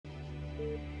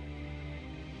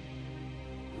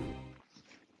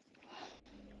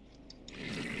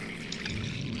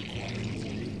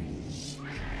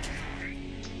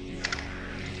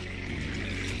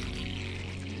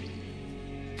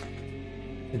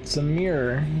It's a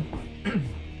mirror.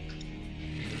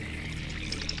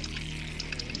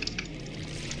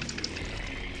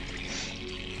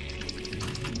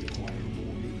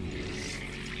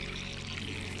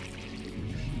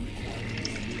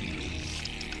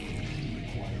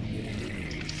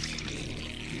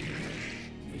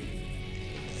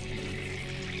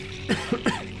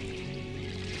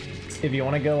 If you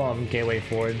want to go Gateway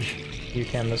Forge, you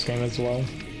can this game as well.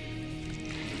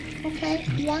 Okay,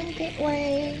 one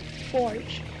Gateway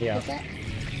Forge. Yeah. Is it?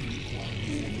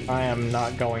 I am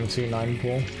not going to 9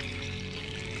 pool.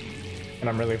 And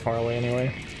I'm really far away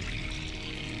anyway.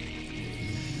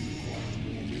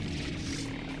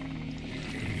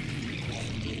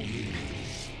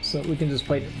 So we can just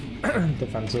play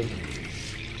defensive.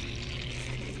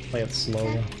 Play it slow.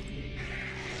 Okay.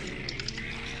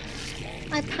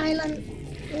 My pylon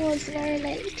was very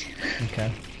late.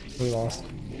 Okay, we lost.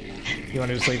 You want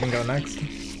to just leave and go next?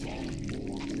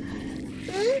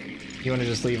 You want to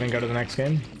just leave and go to the next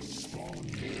game?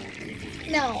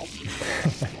 No.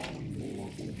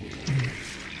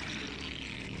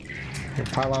 Your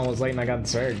pylon was late and I got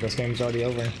Zerg. This game's already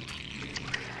over.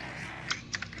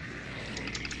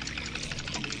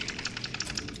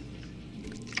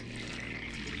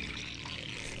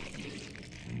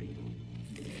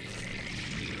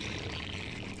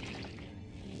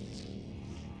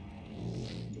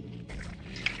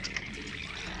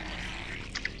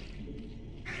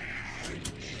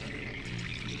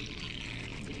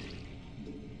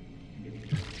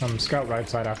 Scout right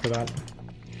side after that.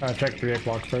 Check 3-8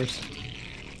 block first.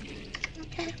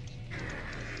 Okay.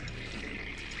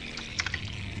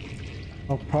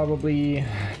 I'll probably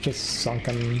just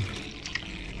sunken.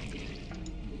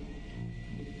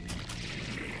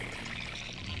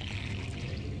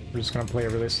 We're just gonna play a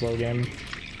really slow game.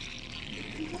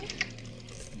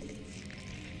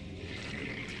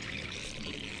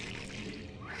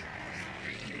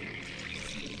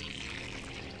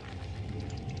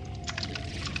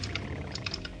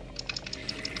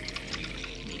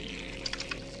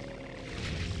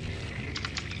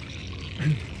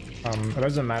 It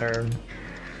doesn't matter.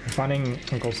 Finding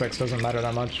Uncle 6 doesn't matter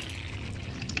that much.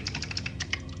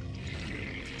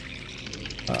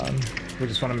 We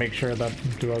just want to make sure that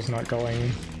Duo's not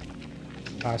going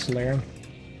past layer.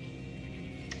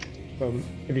 So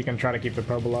if you can try to keep the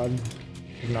probe alive.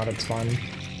 If not, it's fine.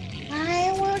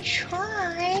 I will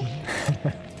try.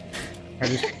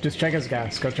 Right, just check his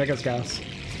gas. Go check his gas.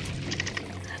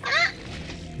 Ah!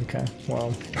 Okay,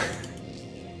 well.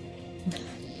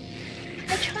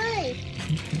 I tried.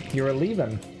 You were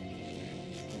leaving.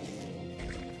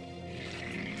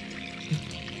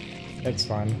 It's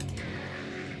fine.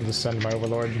 I'll just send my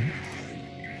overlord.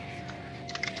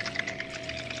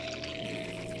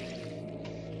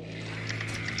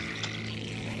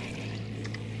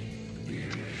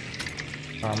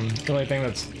 The only thing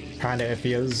that's kinda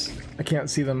iffy is I can't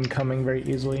see them coming very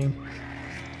easily.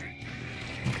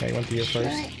 Okay, went to you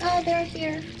first. Oh, they're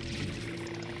here.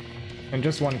 And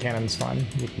just one cannon's fine.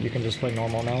 You can just play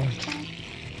normal now. Okay.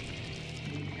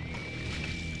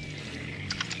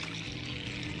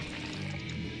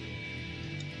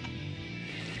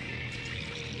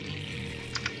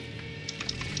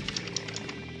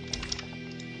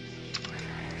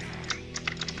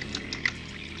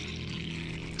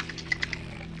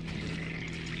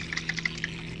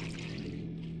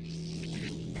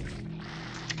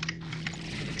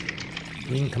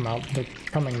 You can come out. They're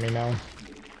coming me now.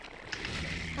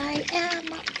 I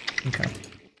am Okay.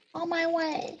 on my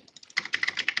way.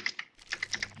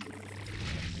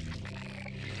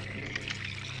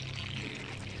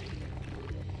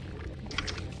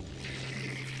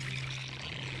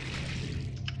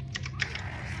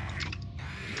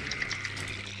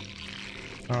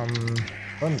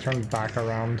 Go ahead and turn back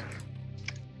around.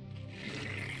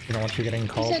 You don't want you getting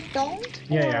called. You said don't?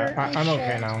 Yeah, Or I'm I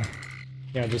okay should? now.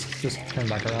 Yeah, just turn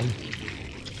back around.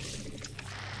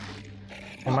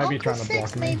 It Well, might be Uncle trying to Six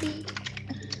block me. maybe.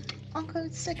 Uncle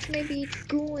Six may be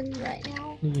going right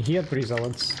now. He had 3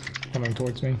 zealots coming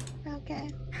towards me. Okay.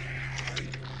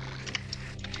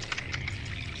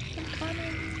 I'm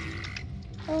coming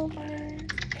over.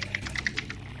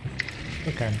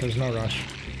 Okay, there's no rush.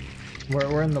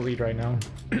 We're in the lead right now.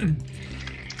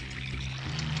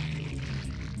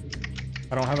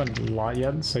 I don't have a lot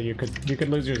yet, so you could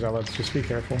lose your zealots. Just be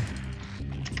careful.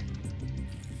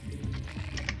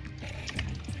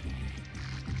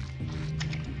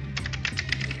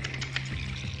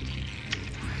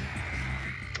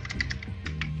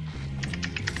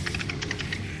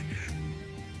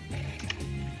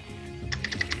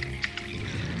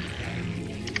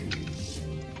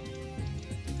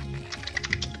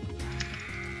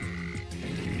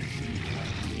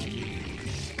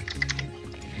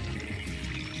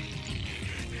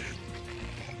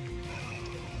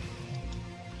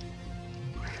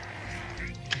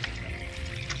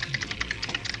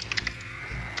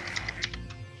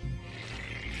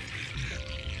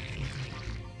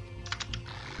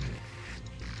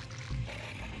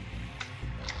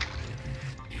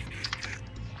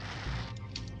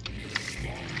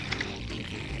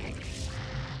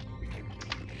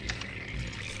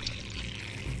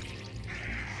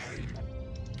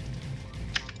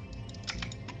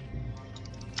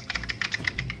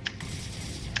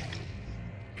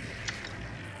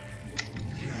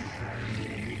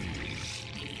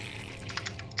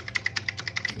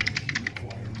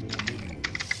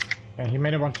 Yeah, he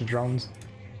made a bunch of drones.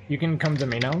 You can come to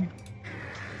me now.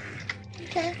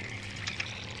 Okay.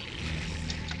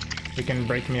 You can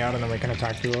break me out and then we can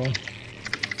attack Duo.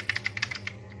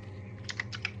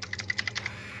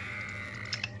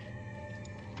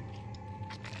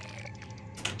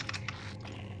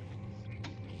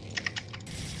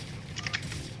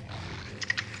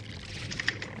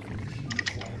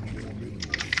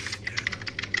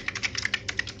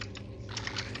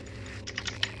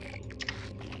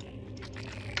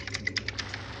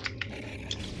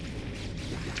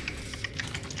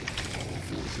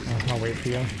 I'll wait for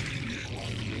you.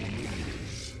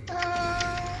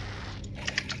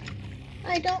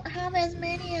 I don't have as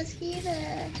many as he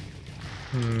did.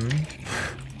 Hmm.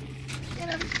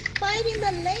 And I'm fighting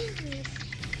the lanes.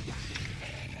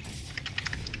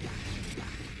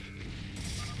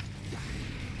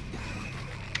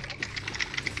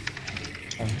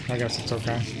 Oh, I guess it's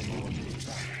okay.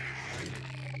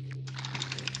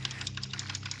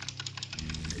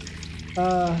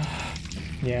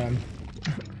 Yeah.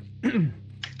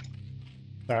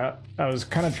 I was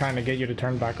kind of trying to get you to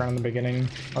turn back around in the beginning.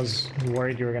 I was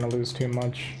worried you were going to lose too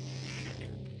much.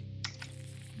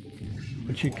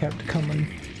 But you kept coming.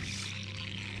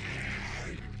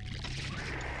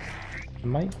 It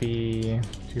might be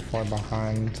too far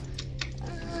behind.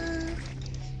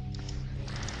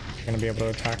 You're going to be able to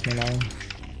attack me now.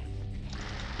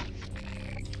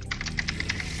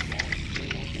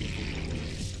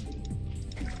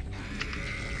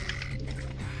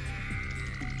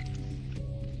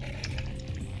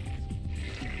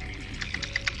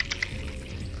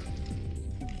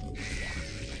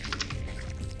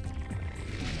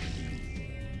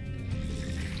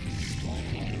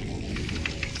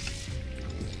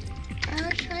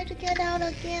 Get out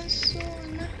again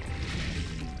soon.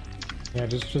 Yeah,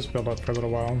 just build up for a little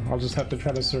while. I'll just have to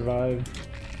try to survive.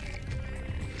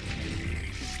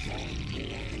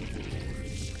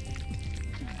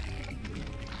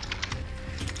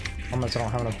 Unless I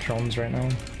don't have enough drones right now.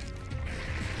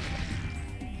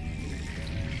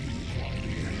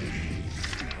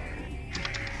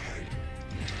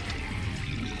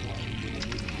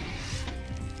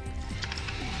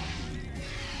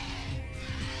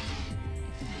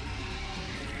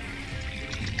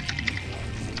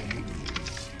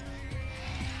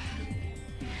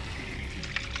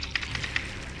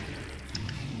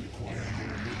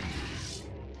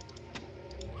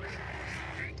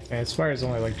 Yeah, this fire's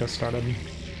only like just started.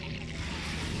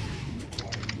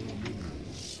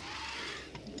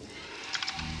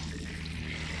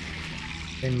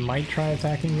 They might try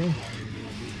attacking you.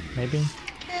 Maybe.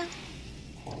 Yeah.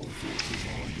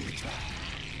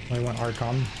 They went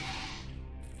Archon.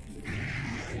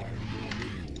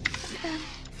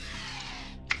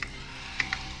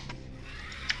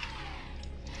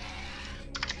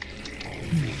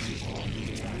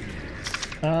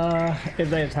 If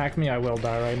they attack me, I will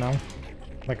die right now.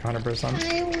 Like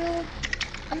 100%. I will.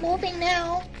 I'm moving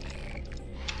now.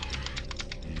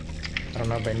 I don't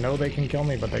know if they know they can kill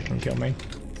me, but they can kill me.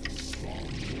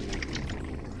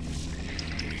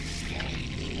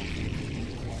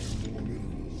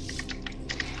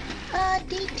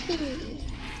 DT.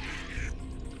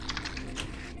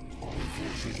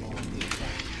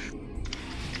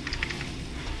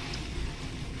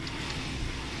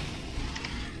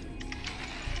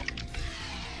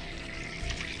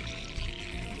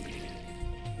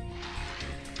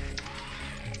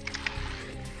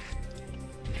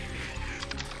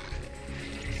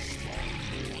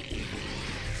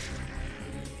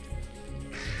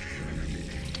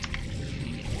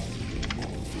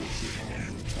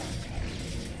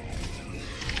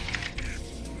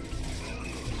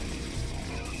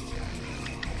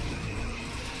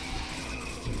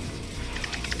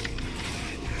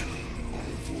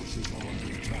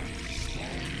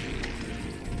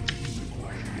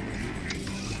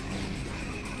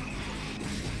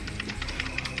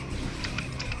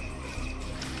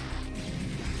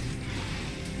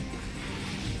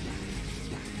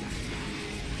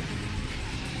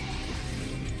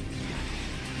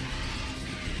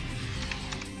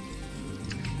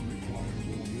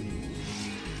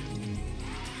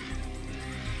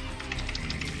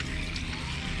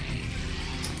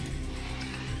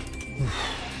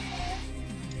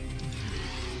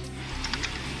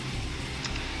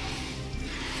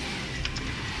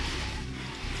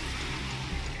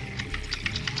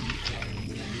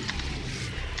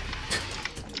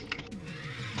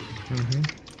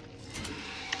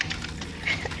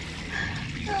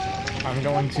 I'm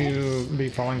going to be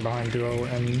falling behind Duo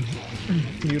and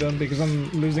Yuta because I'm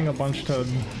losing a bunch to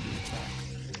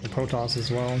the Protoss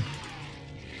as well.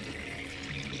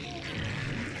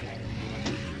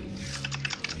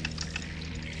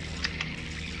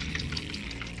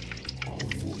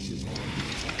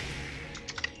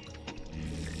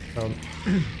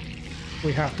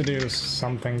 we have to do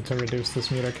something to reduce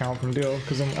this meter count from Duo,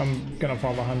 because I'm gonna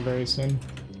fall behind very soon.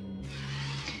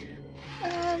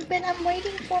 But I'm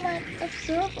waiting for my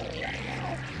observer right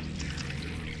now.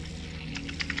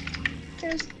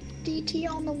 There's DT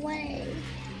on the way.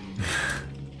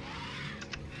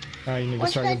 You need What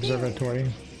to start should your I do?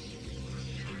 observatory.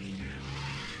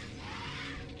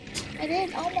 I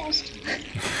did, almost.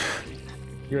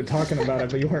 You were talking about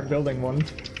it, but you weren't building one.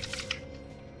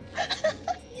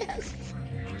 Yes.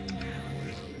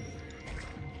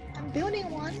 I'm building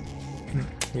one.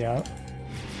 Yeah.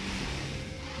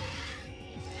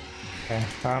 Okay,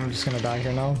 I'm just gonna die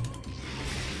here now.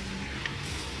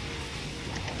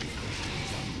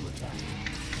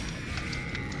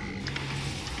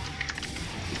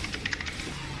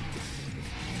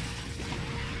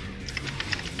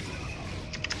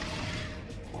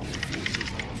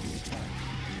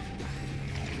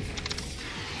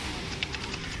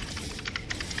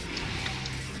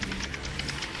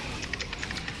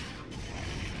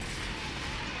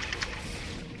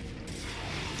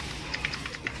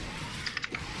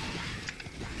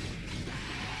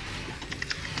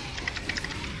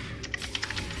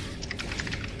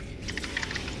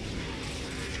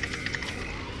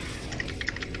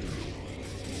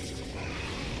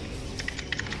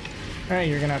 Alright,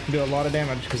 you're gonna have to do a lot of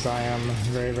damage because I am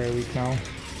very, very weak now.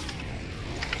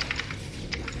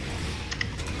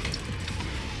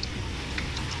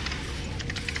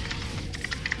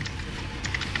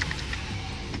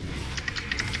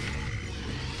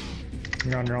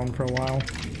 You're on your own for a while.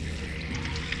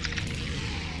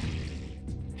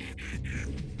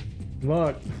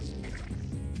 Look!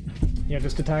 Yeah,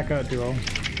 just attack a Duo.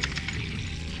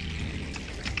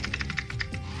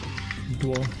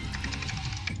 Duo.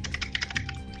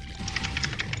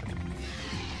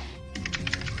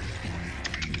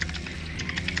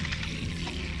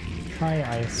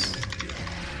 Hi, Ice.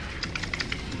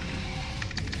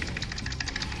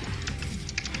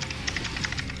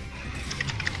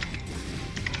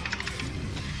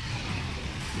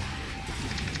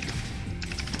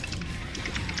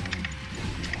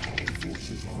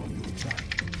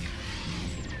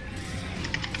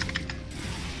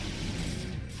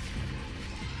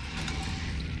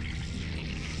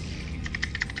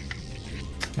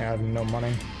 Yeah, I have no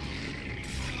money.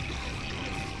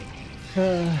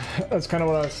 That's kind of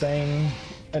what I was saying.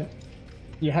 And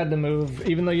you had to move,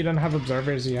 even though you didn't have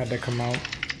observers, you had to come out.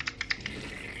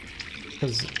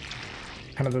 Because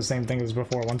kind of the same thing as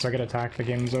before. Once I get attacked, the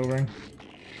game's over.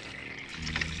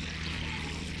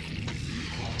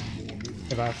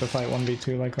 If I have to fight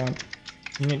 1v2 like that.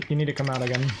 You need to come out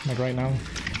again, like right now.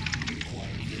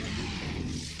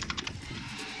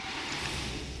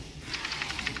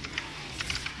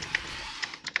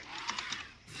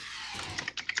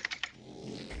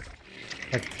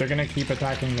 Like, they're gonna keep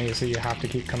attacking me, so you have to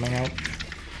keep coming out.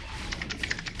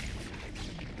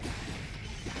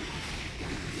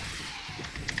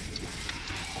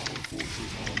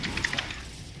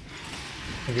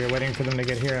 If you're waiting for them to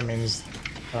get here, it means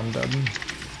I'm dead.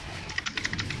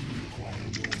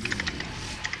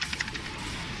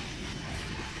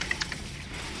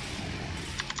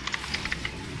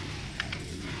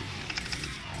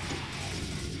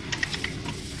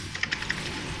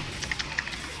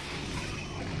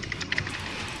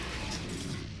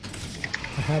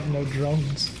 I have no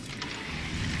drones.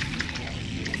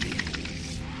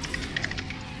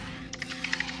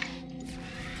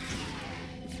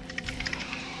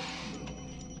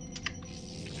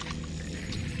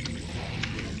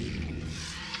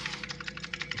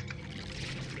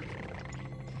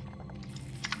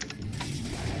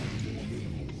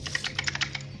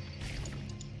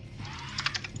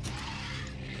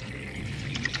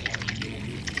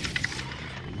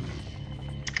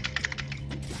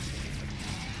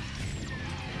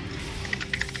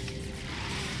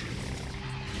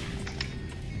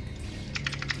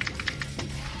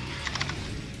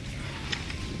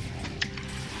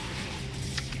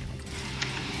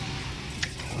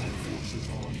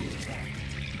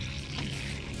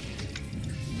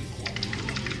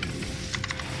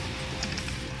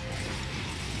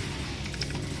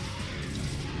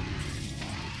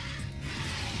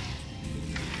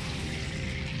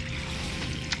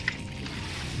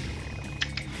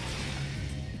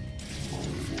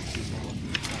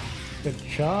 Good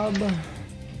job.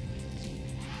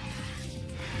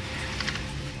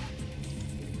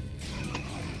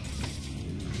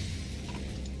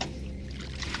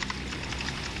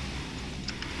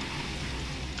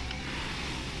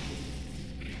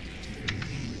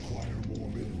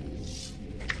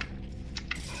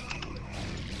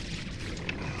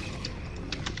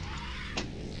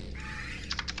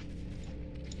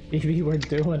 Maybe we're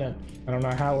doing it. I don't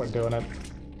know how we're doing it.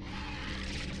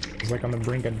 It's like on the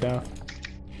brink of death.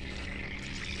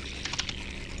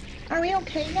 Are we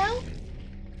okay now?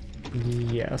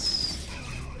 Yes.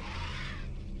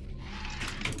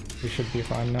 We should be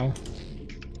fine now.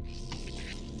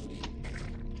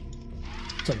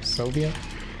 What's up, Soviet?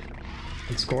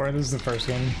 Let's score. This is the first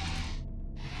one.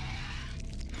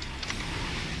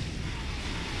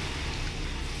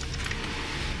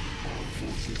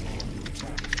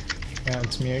 Yeah,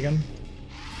 it's me again.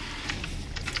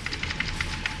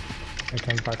 I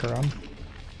turn back around.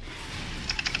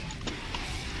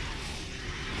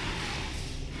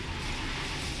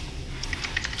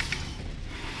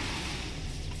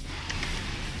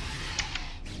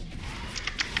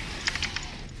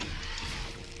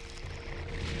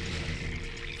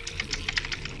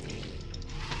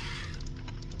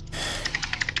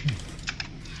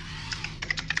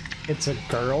 It's a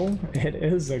girl? It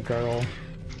is a girl.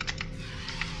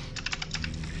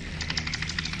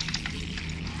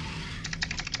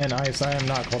 And ice, I am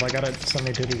not cold. I got it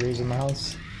 72 degrees in the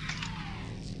house.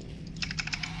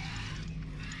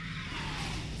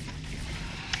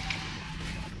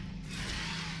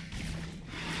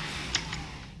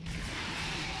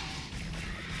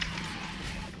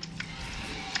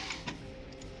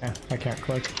 Yeah, I can't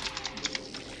click.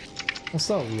 What's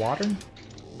that, water?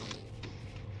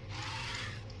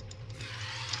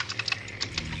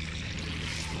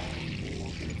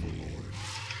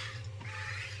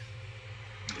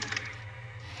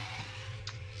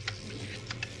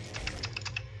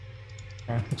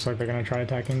 Looks like they're gonna try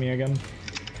attacking me again.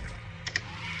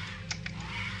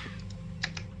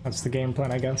 That's the game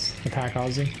plan, I guess. Attack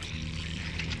Ozzy.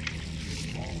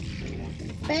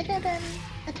 Better than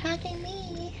attacking me.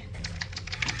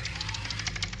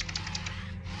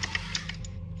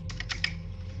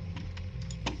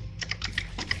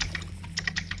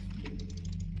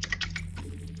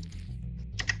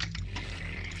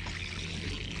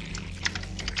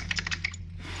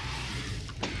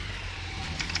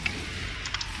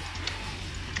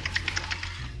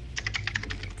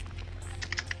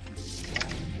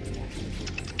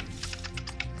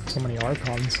 So many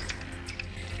Archons.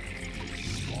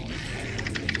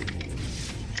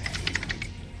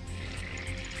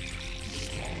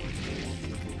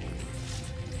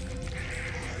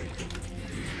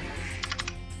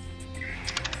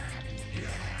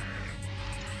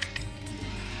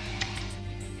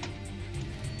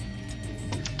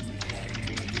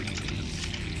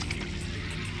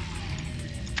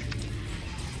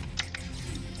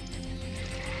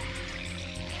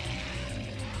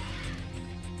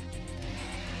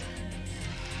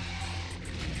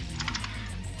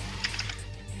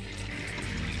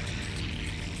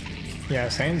 Yeah,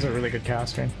 Sane's a really good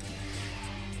caster.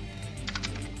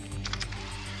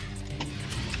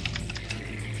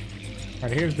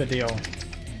 Alright, here's the deal.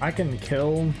 I can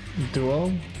kill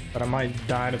Duo, but I might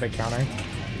die to the counter.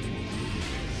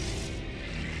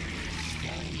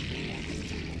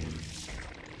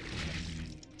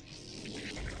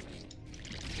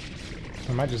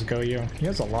 I might just go you. He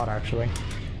has a lot, actually.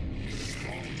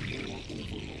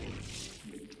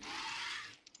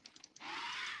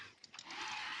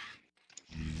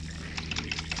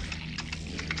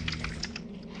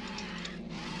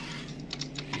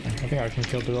 I think I can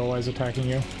kill Duo while he's attacking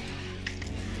you.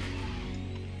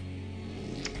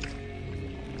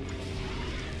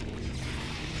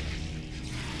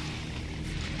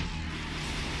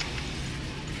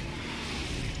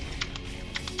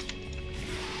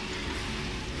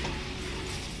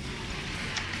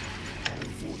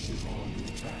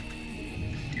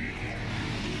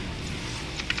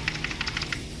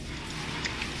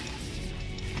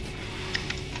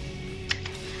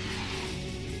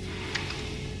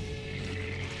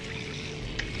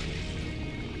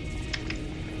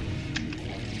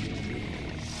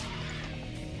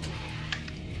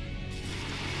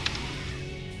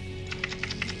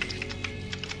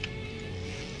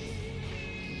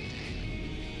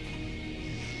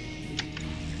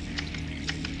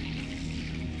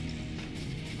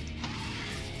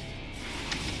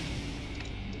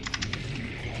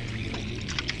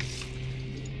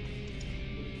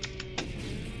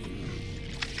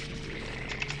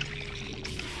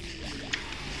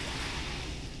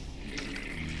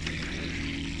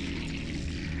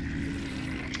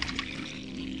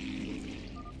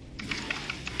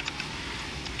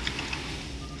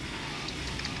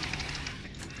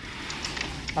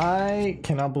 I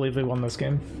cannot believe we won this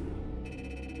game.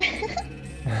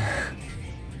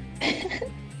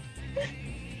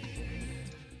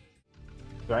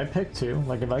 Do I pick two?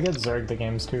 Like, if I get Zerg, the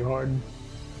game's too hard.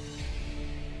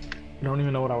 I don't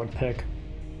even know what I would pick.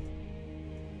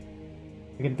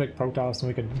 We could pick Protoss and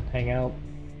we could hang out.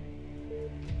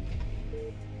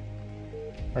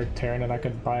 Or Terran and I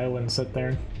could bio and sit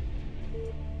there.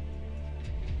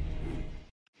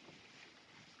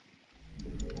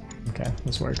 Okay,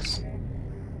 this works.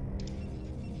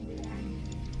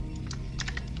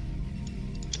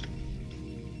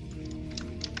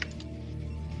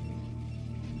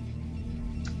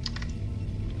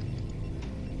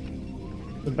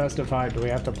 The best of 5, do we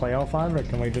have to play all 5 or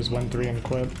can we just win 3 and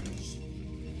quit?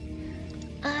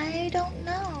 I don't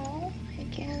know. I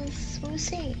guess we'll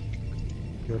see.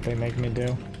 See what they make me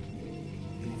do.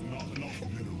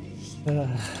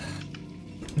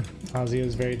 Ozzy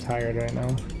is very tired right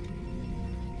now.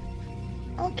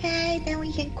 Okay, then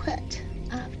we can quit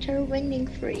after winning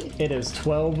 3. It is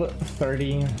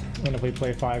 12:30, and if we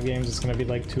play 5 games, it's gonna be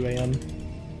like 2 AM.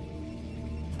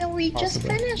 And we just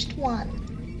Possibly. finished one.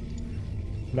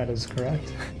 That is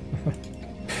correct.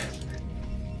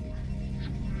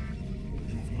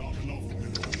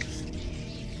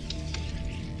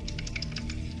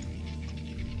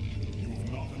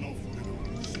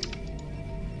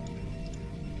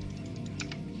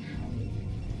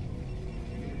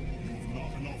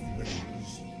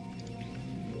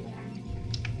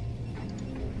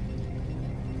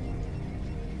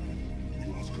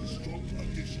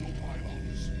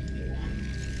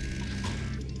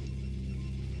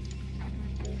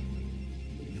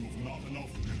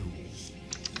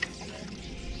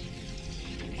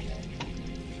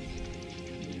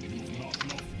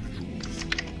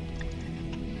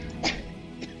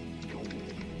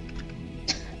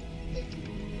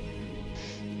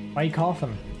 Why are you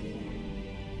coughing?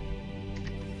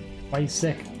 Why are you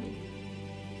sick?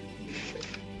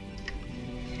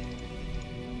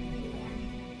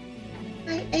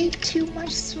 I ate too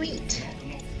much sweet.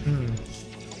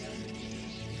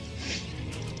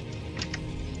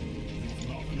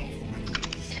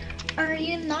 Are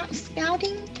you not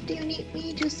scouting? Do you need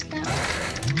me to scout?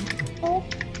 Oh,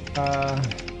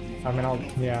 I mean, I'll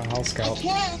I scout.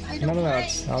 can. I No, don't no,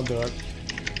 mind. I'll do it.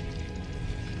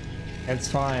 It's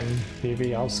fine,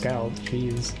 BB, I'll scout,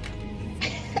 jeez.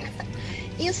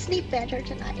 You sleep better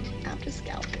tonight after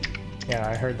scouting. Yeah,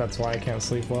 I heard that's why I can't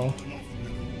sleep well.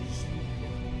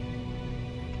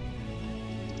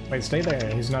 Wait, stay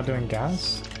there, he's not doing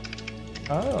gas?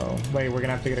 Oh, wait, we're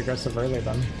gonna have to get aggressive early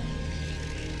then.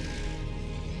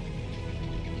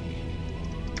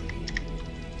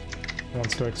 He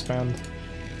wants to expand.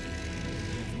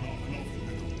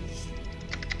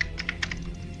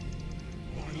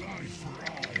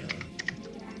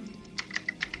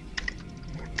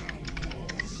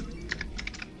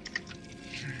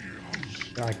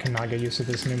 I cannot get used to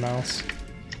this new mouse.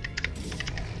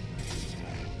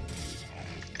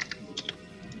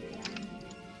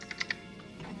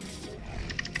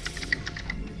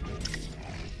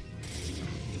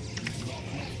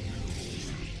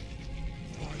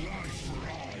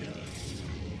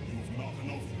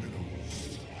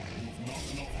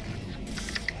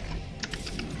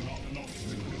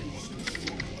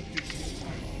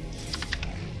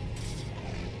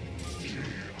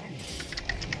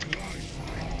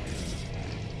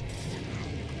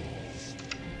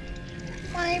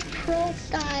 My pro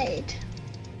died.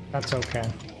 That's okay.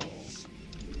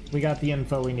 We got the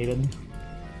info we needed.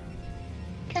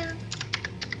 Okay.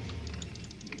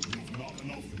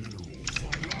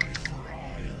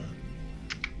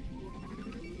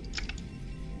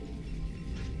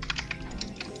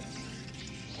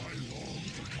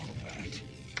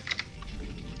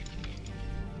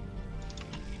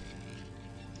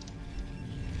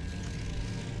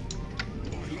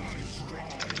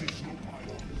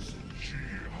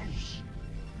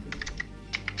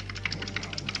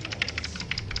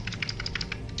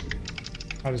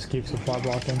 I just keep supply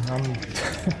blocking. I'm a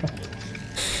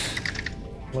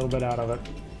little bit out of it.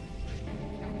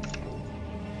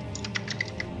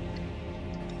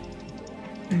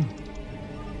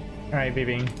 Alright,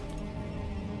 BB.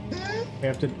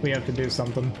 We have to do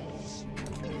something.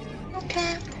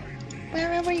 Okay.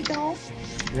 Wherever you go.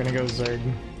 We're gonna go Zerg.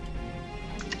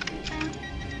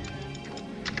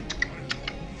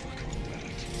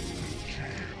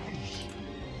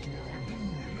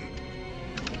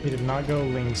 He did not go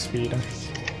Ling speed.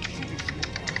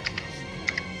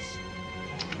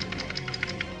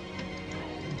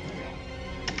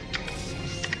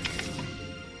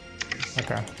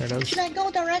 Okay, there it is. Should I go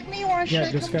directly or should Yeah,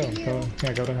 I just come go. to you? Go.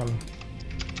 Yeah, go to him.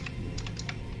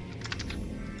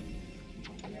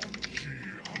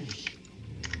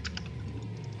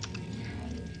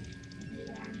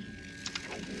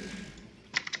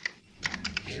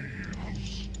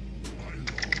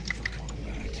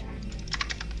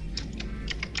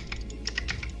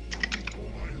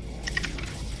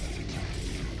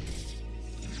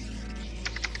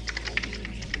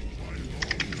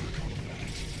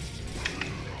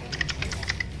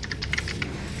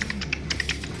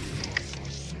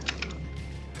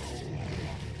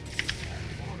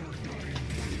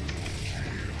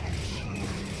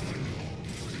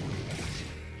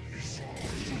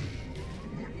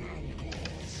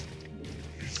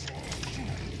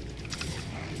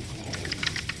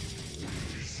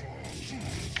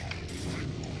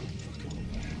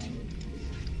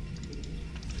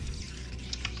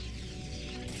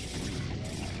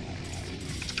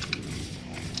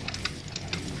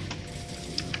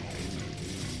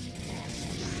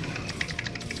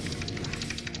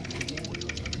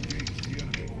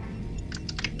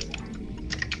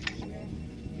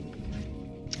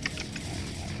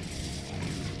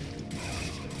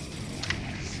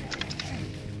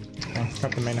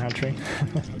 at the main hatchery.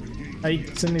 Hey,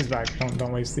 send these back.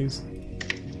 Don't waste these.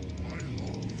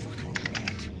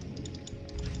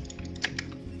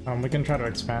 We can try to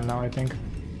expand now, I think.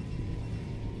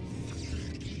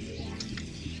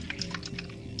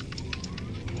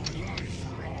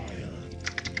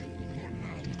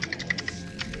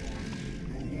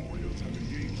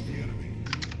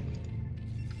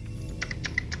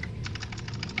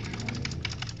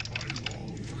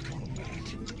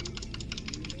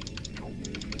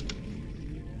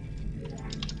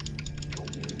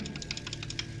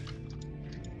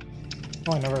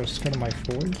 Oh, I never scanned my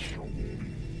forge.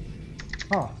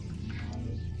 Oh.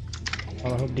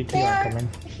 Well, I hope DT They aren't are coming.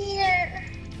 here.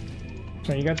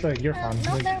 So you got the. You're fine.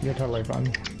 no, You're totally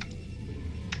fine.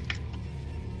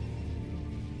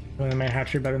 The main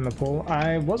hatchery better than the pool?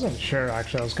 I wasn't sure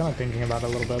actually. I was kind of thinking about it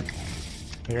a little bit.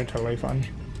 You're totally fine.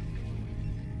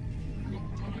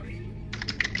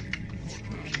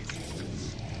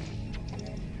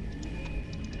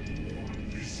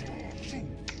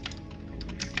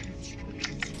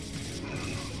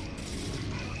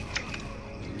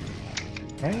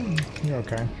 Right? You're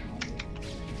okay.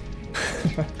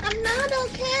 I'm not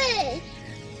okay.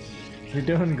 You're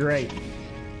doing great.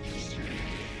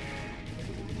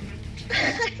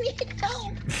 I need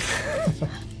help.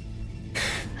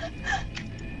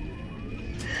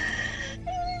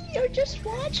 You're just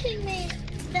watching me.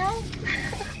 No.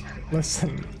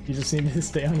 Listen, you just need to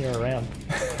stay on your ramp.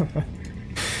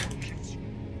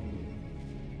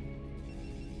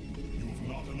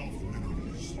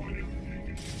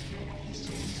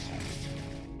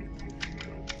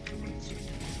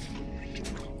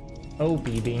 Oh,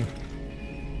 BB.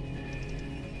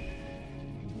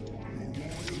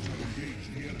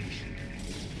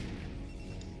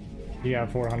 You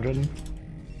have 400?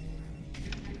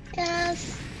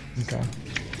 Yes. Okay.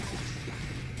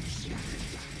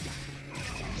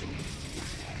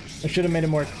 I should have made it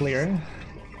more clear.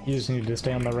 You just need to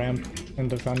stay on the ramp and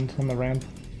defend on the ramp.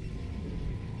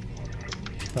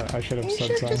 But I should have You said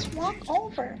should so. just walk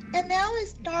over. And now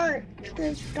it's dark.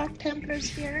 The Dark Templar's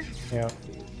here. Yeah.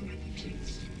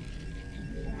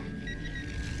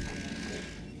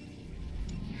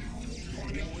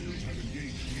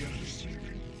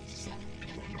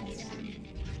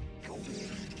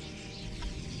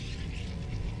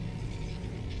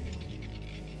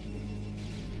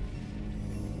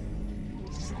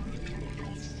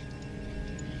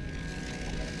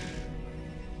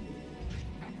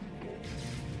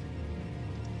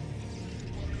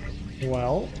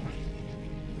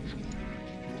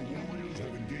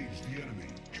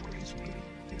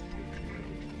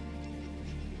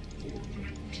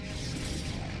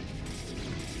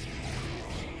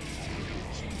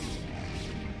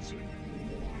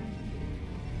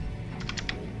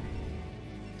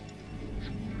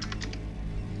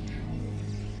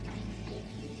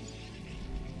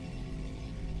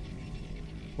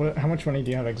 Well, how much money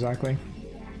do you have exactly?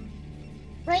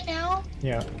 Right now,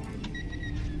 Yeah.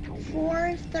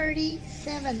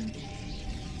 437.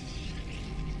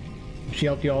 She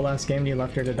helped you all last game, you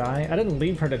left her to die? I didn't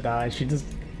leave her to die, she just...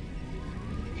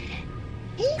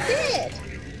 He did.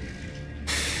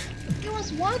 He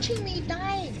was watching me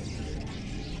dying.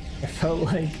 I felt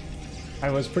like... I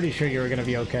was pretty sure you were gonna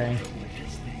be okay.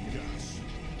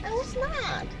 I was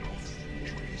not.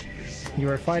 You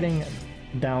were fighting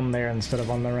down there instead of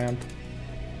on the ramp.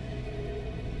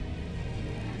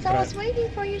 So I But was waiting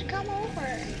for you to come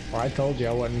over. Well, I told you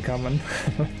I wasn't coming.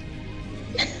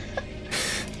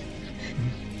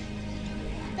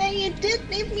 And you did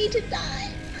leave me to die.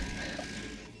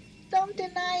 Don't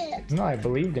deny it. No, I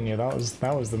believed in you. That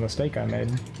was the mistake I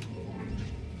made.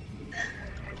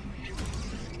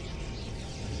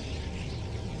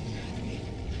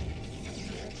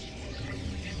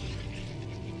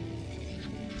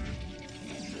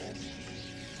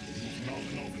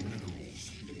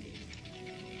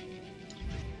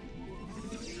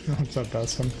 What's up,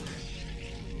 Dustin?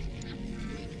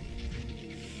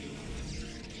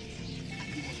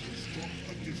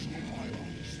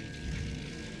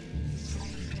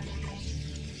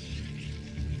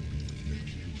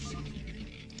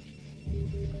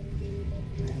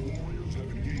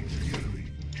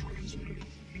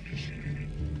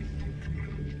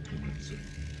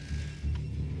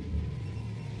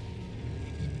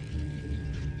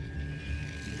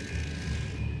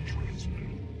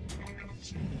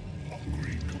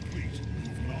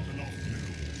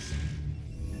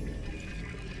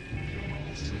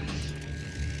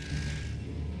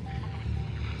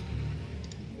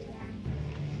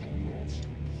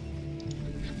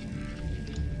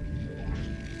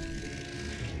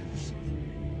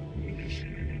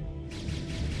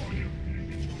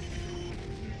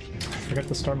 forgot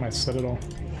to start my citadel.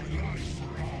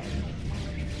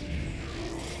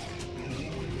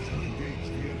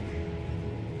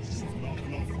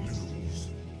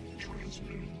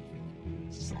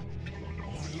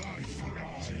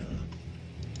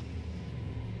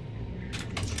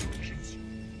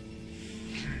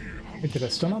 Wait, did I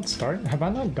still not start? Have I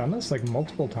not done this like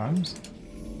multiple times?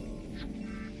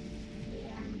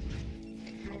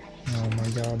 Oh my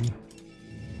god.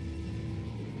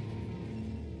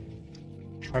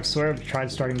 I swear I've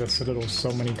tried starting the Citadel so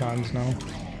many times now.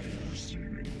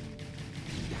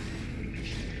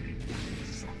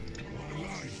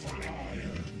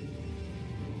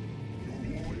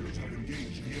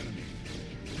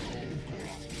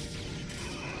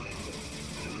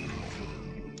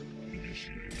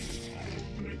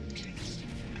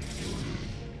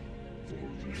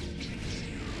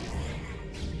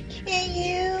 Can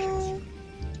you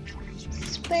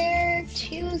spare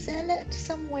 2 zealots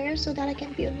somewhere so that I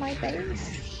can build my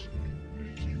base?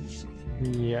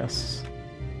 Yes.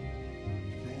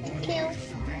 Thank you.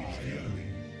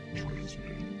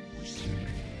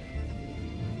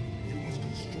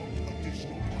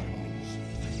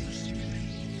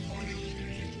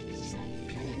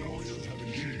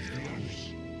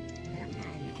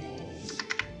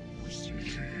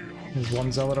 Is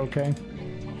one zealot okay?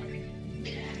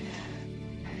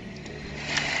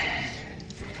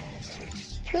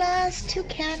 Plus 2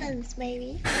 cannons,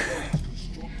 maybe.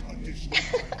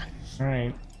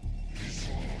 Alright.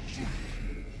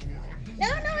 No,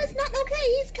 no, it's not okay.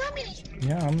 He's coming.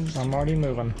 Yeah, I'm already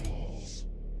moving.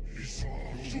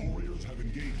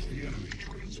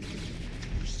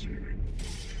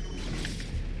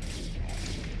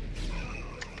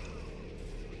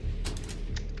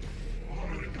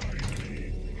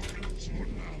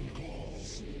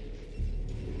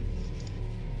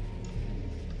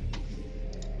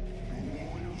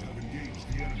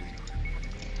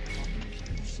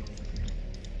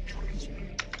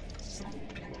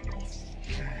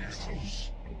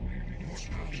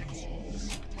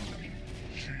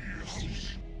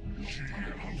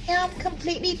 Yeah, I'm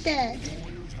completely dead.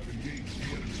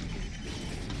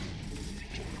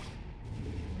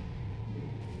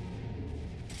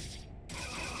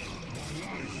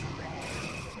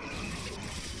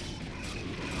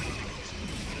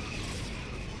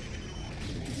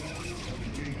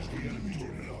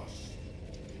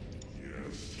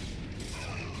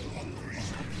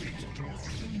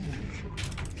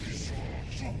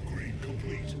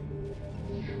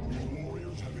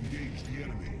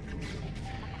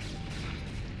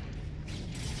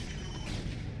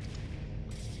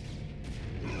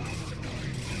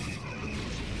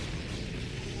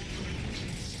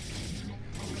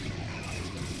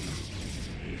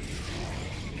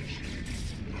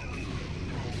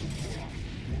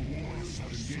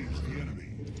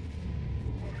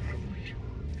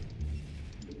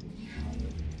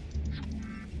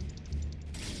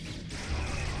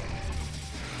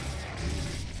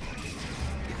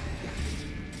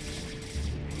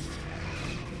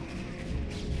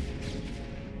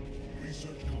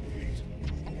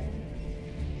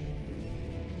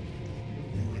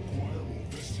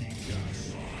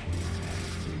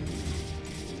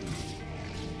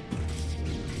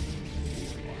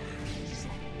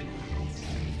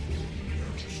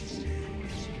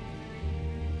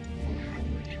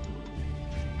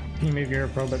 Can you move your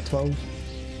probe at 12?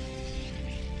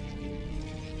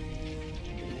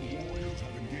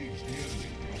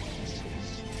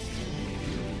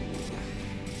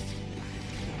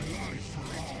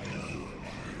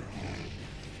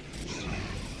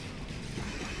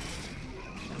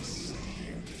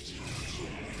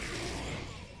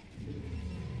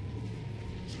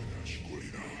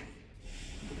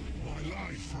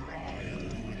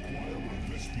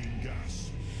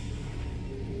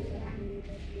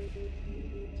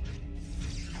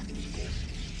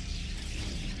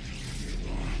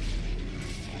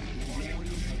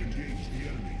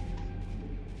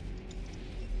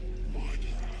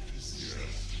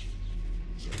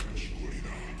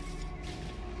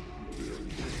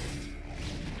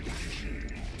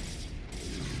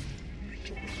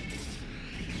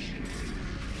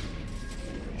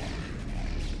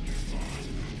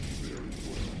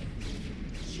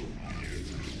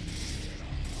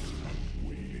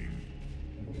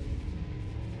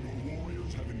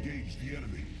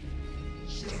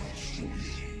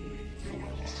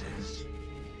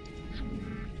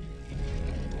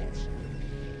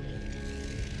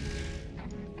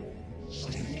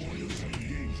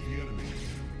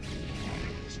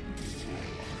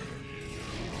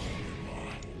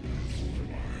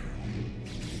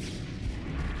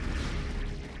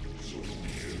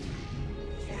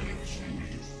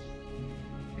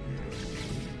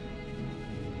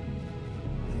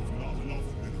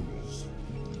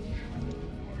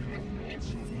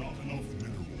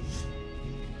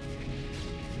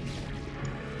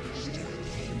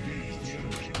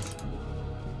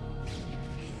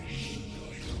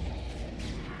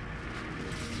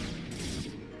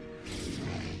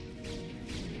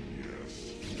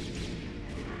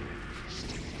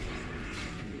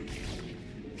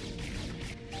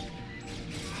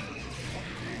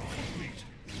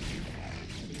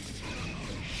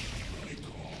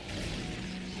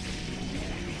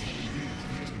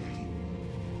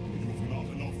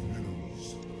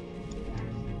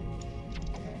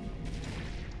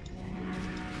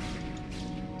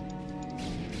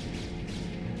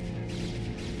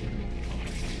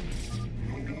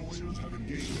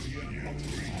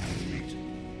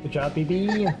 Good job,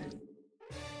 BB.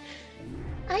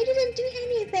 I didn't do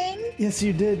anything. Yes,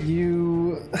 you did.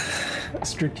 You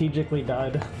strategically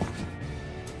died.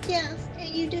 Yes, and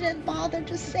you didn't bother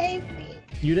to save me.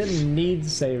 You didn't need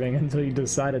saving until you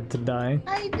decided to die.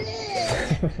 I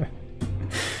did.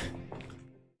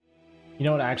 You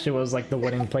know what actually was like the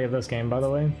winning play of this game, by the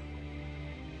way?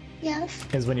 Yes.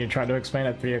 Is when you tried to expand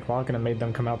at 3 o'clock and it made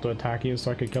them come out to attack you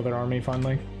so I could kill their army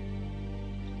finally.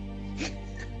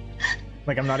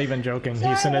 Like, I'm not even joking. So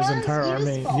He sent his it was entire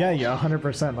army. useful. Yeah,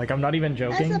 100%. Like, I'm not even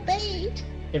joking. As a bait.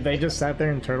 If they just sat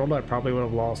there and turtled, I probably would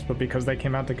have lost. But because they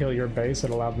came out to kill your base,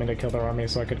 it allowed me to kill their army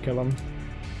so I could kill them.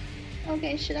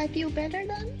 Okay, should I feel better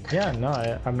then? Yeah,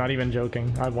 no, I'm not even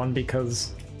joking. I won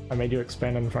because I made you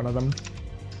expand in front of them.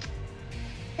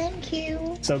 Thank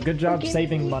you. So good for job giving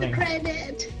saving me money. The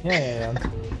credit. Yeah.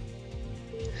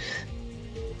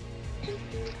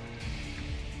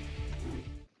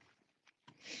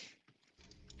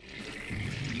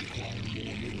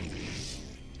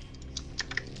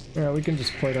 Yeah, we can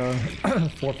just play to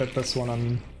forfeit this one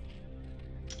on...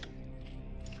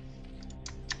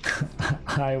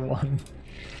 I won.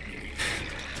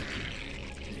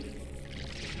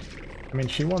 I mean,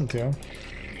 she won too.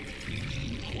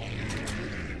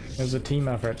 It was a team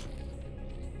effort.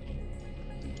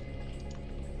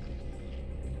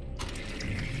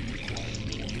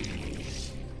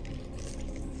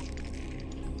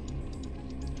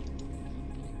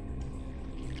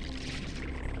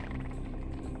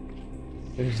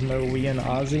 There's no we in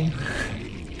Aussie.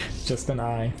 Just an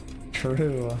I.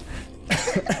 True.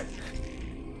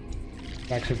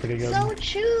 Actually pretty good. So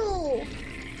true.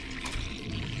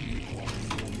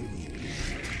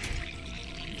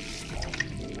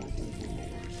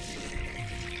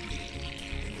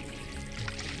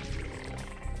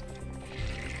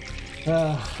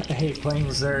 I hate playing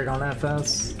Zerg on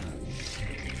FS.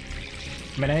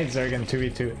 I mean, I hate Zerg in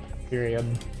 2v2, period.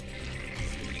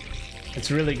 It's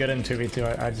really good in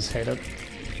 2v2, I just hate it.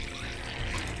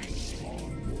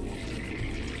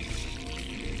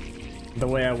 The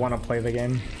way I want to play the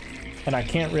game. And I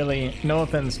can't really, no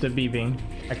offense to BB,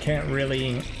 I can't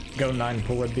really go 9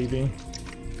 pull with BB.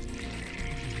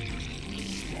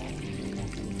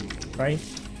 Right?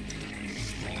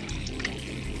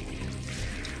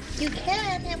 You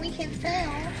can, and we can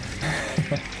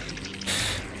fail.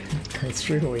 It's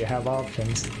true, we have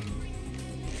options.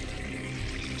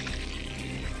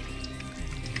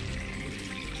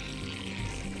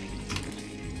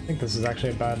 I think this is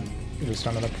actually a bad... just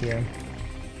done it up here.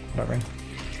 Whatever.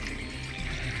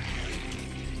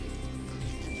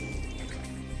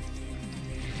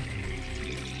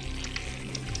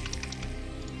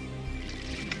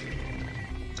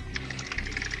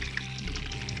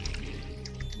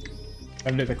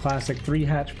 I'm doing the classic 3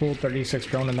 hatch pool, 36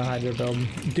 drone in the Hydra build.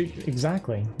 Dude,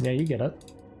 exactly. Yeah, you get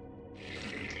it.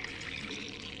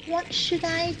 What should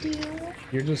I do?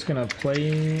 You're just gonna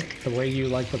play the way you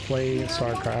like to play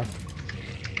StarCraft.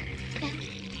 Okay.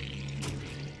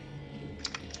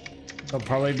 They'll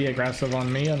probably be aggressive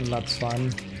on me, and that's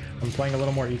fine. I'm playing a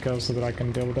little more eco so that I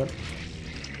can deal with it.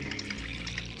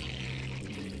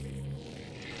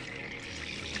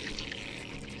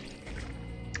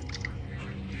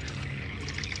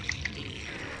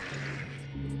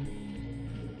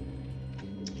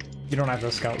 You don't have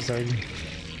to scout Zerg.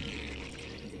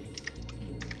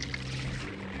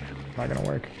 Not gonna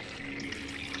work.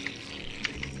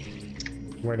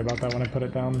 Worried about that when I put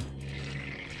it down.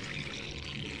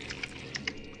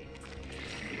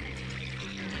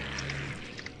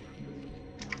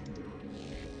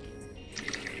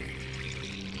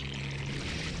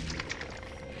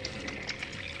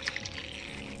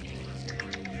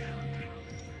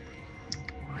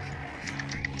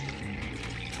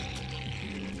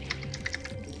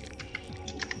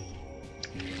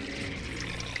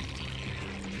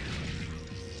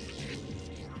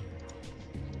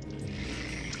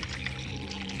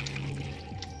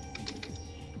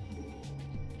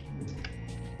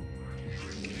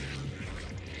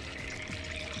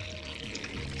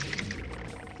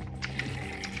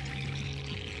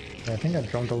 I think I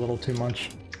droned a little too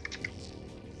much.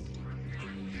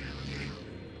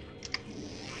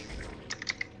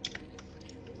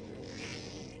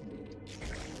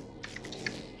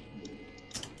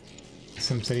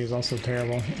 SimCity is also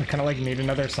terrible. I kind of like need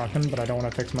another sunken, but I don't want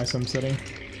to fix my SimCity.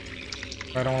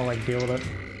 I don't want to like deal with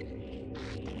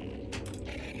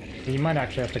it. You might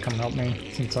actually have to come help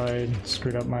me since I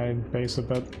screwed up my base a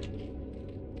bit.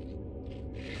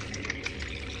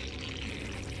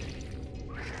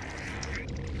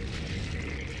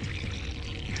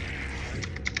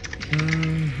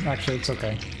 Actually, it's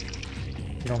okay.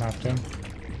 You don't have to.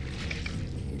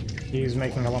 He's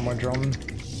making a lot more drum.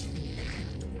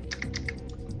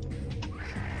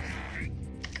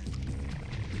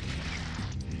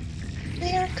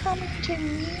 They are coming to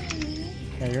me.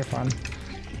 Yeah, you're fine.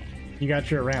 You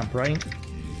got your ramp, right?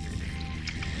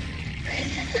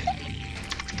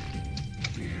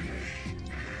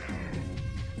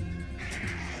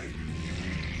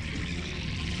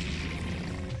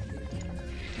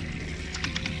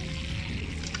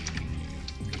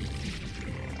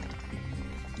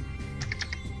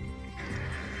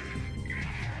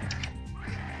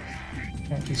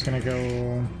 Okay, he's gonna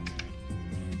go...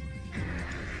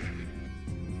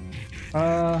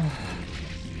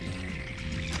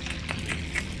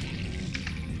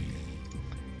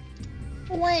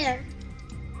 Where?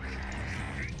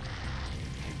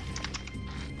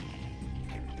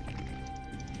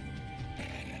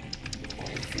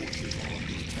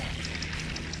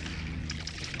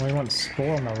 Oh, he went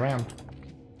Spore on the ramp.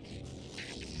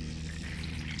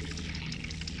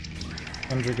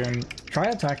 And Dragoon. Try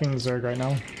attacking Zerg right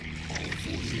now.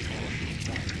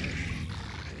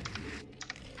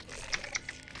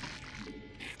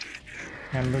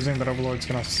 And losing that Overlord's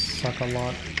gonna suck a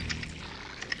lot.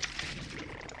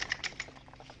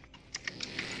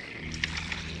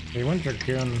 He went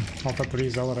Dragoon off a 3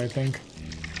 Zealot, I think.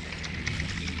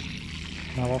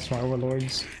 I lost my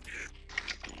Overlords.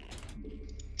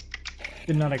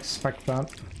 Did not expect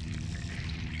that.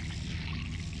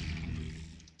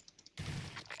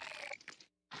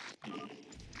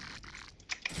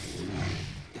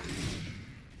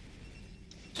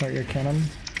 Start your cannon.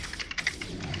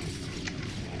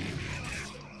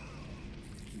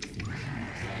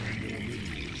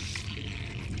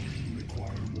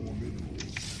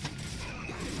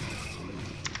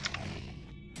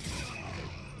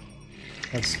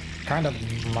 That's kind of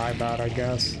my bad, I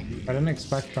guess. I didn't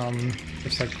expect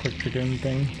just like quick Dragoon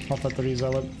thing off that 3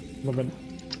 Zealot. A little bit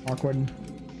awkward.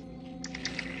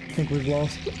 I think we've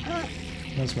lost.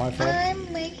 That's my fault.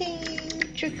 I'm making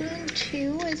Dragoon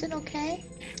 2, is it okay?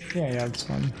 Yeah, it's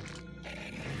fine.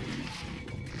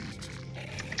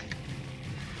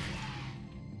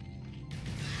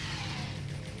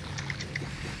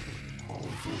 Our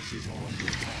forces are under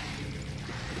attack.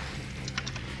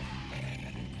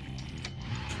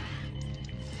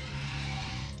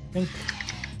 I think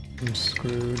I'm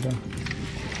screwed.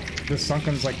 This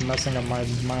Sunken's like messing up my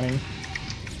mining.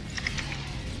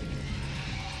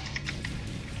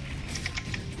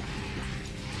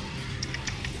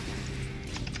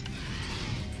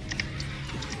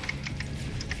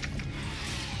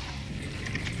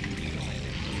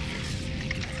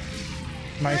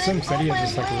 My SimCity is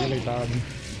just like really bad.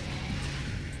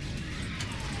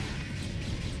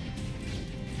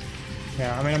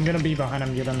 Yeah, I mean I'm gonna be behind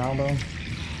him Yuta now though.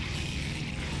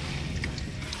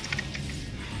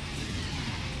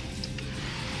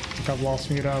 I've lost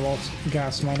Muta, I lost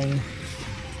gas mining.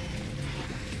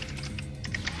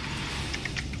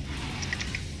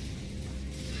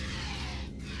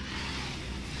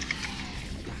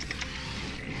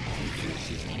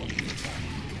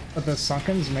 But the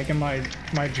Sunken's making my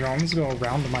drones go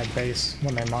around my base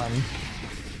when they mine.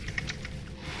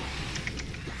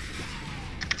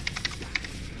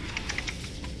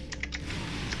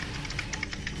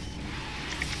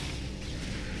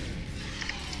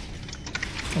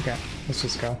 Okay, let's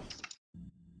just go.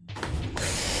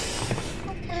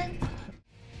 Okay.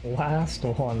 Last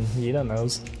one, Yida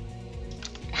knows.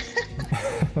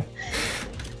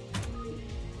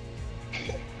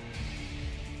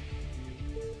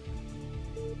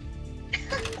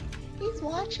 He's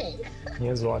watching. He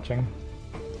is watching.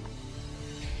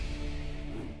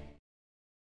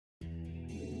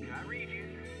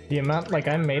 The amount, like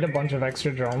I made a bunch of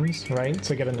extra drones, right,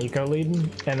 to get an eco lead,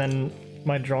 and then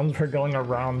my drones were going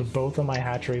around both of my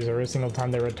hatcheries every single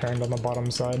time they returned on the bottom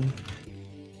side.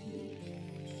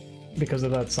 Because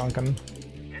of that Sunken.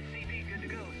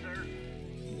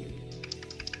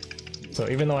 So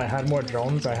even though I had more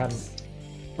drones, I had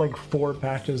like 4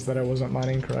 patches that I wasn't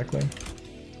mining correctly.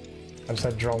 I just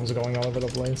had drones going all over the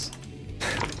place.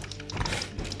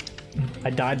 I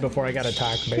died before I got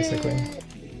attacked, basically.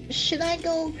 Should I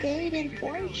go gate and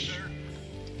forge?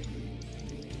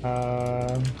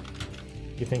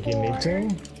 You think you need to?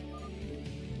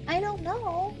 I don't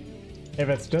know. If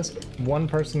it's just one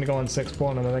person going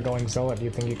 6-4 and another going Zealot, do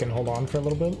you think you can hold on for a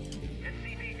little bit?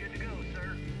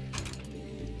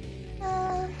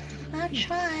 I'll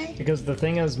try. Because the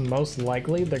thing is, most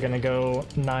likely they're gonna go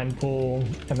 9 pool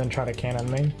and then try to cannon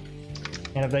me.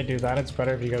 And if they do that, it's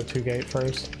better if you go 2 gate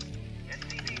first.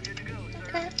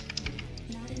 Okay.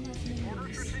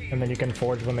 And then you can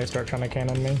forge when they start trying to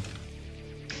cannon me.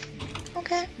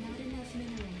 Okay.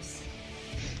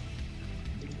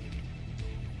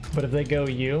 But if they go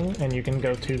you, and you can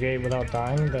go 2-gate without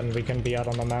dying, then we can be out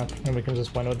on the map, and we can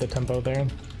just win with the tempo there.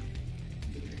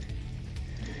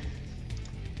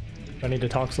 I need to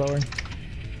talk slower.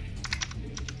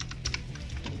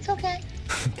 It's okay.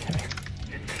 Okay.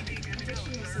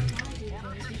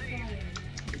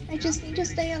 I just need to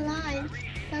stay alive.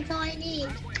 That's all I need.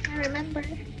 I remember.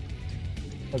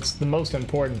 That's the most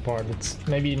important part. It's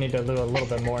maybe you need to do a little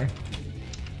bit more.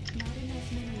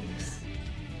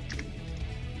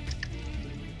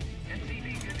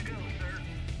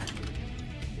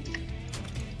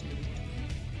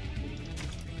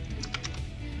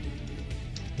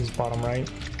 He's bottom right.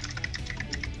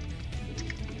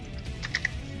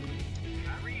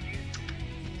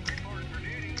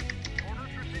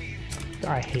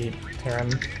 I hate Terran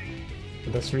for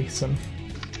this reason.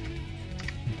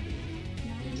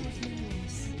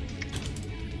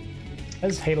 I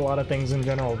just hate a lot of things in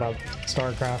general about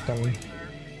StarCraft and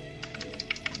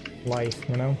life,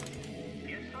 you know?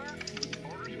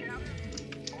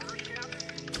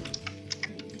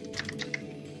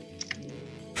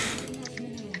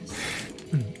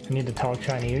 I need to talk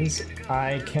Chinese.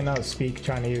 I cannot speak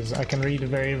Chinese. I can read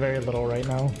very, very little right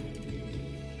now.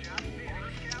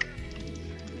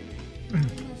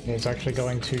 He's actually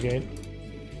going 2-gate.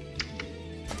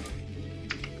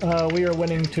 We are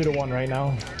winning 2-1 right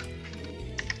now.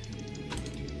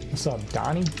 What's up,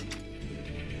 Donnie?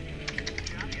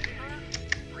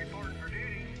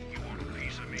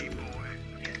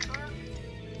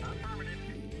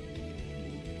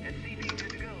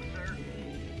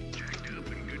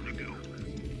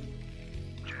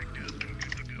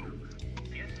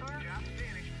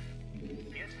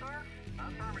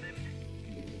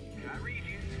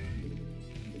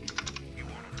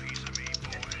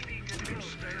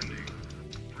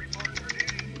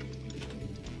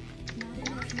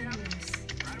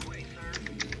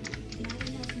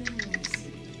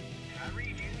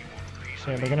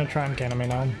 Yeah, they're gonna try and cannon me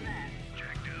now.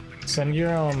 Send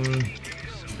your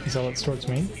zealots towards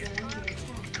me.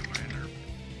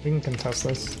 We can contest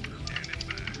this.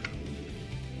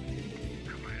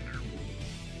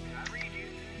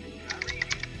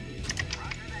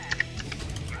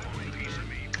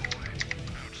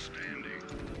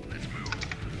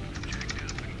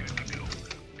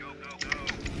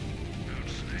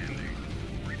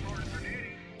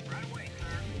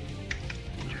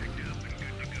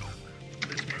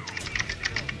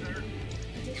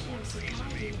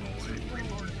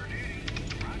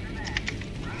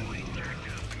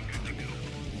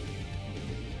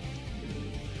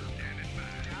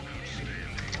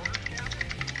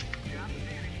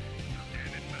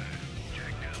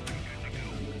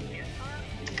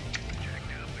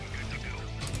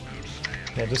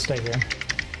 Yeah, just stay here.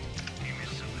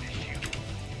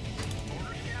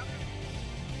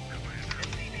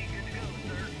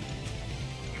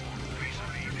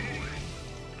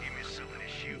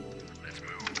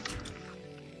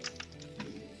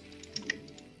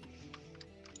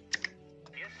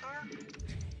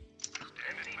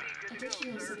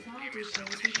 Additional supply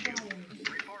depots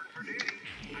required.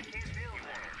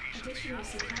 Additional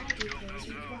supply depots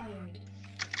required.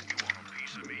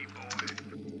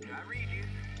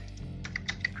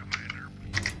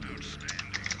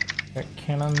 Got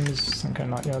cannons. Okay,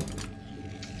 not yet.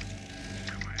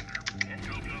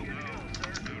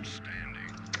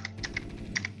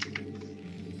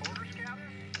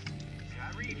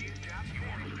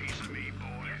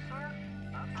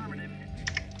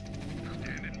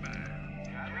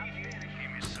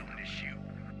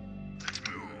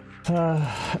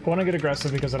 I want to get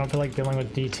aggressive because I don't feel like dealing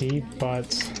with DT, but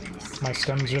my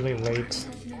stem's really late.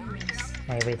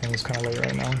 My everything's kind of late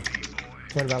right now.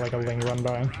 What about like a Ling run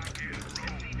by?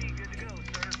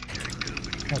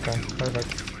 Okay,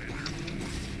 perfect.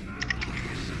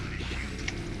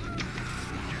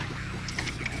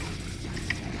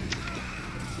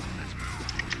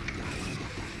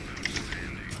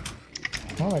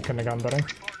 Well, that couldn't have gone better.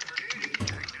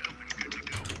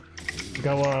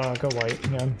 Go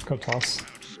white, yeah, go toss.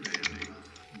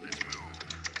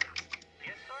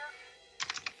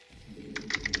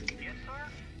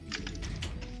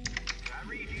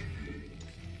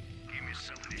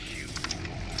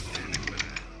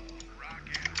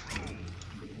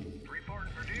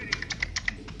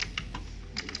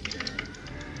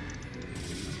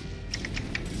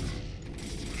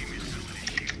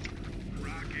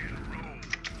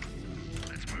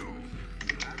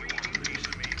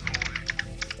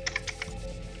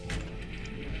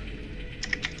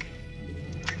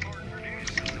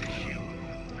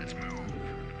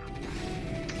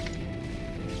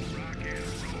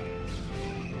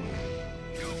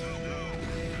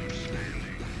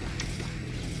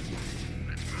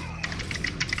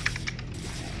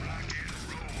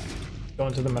 Go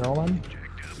into the mineral one.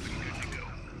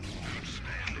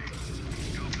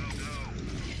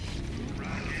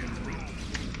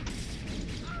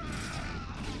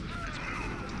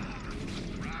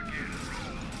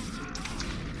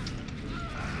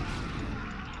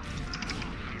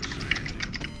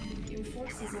 Your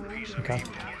forces are under Okay.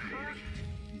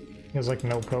 There's like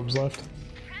no probes left.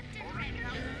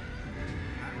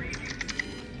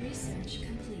 research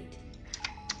complete.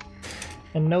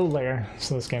 And no layer,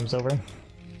 so this game's over.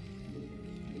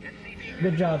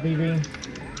 Good job, BB.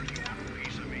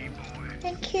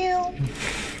 Thank you.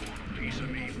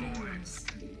 Minerals.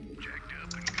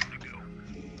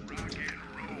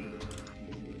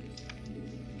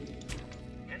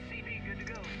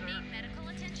 Need medical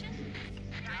attention?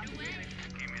 Right away.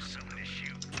 Give me some of this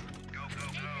shoot. Go, go,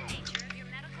 go. The nature of your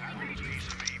medical needs. Piece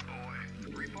of me, boy.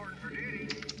 Reporting for duty.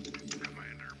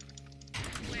 Commander.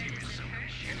 Where does it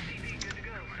hurt? MCV good to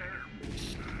go, sir.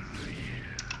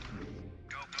 Yeah.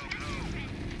 Go, go, go.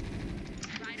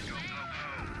 Right away. Go, go, go.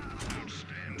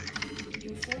 Outstanding.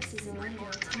 Your forces are under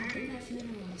attack. Enough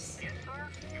minerals. Yes, sir.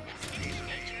 It's in the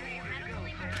nature of your medical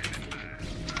emergency.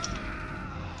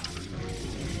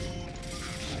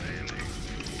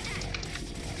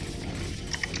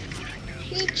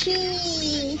 GG.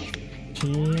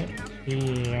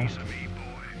 GG.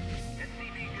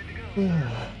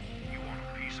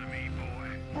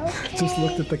 Okay. Just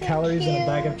looked at the thank calories in a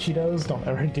bag you. of Cheetos. Don't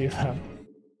ever do that.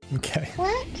 Okay.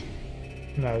 What?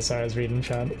 No, sorry, I was reading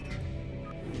chat.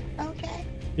 Okay.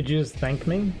 Did you just thank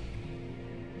me?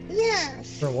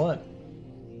 Yes. For what?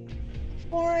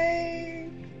 For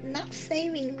not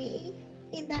saving me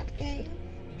in that game.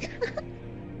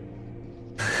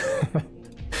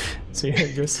 So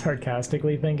you're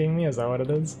sarcastically thanking me? Is that what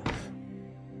it is?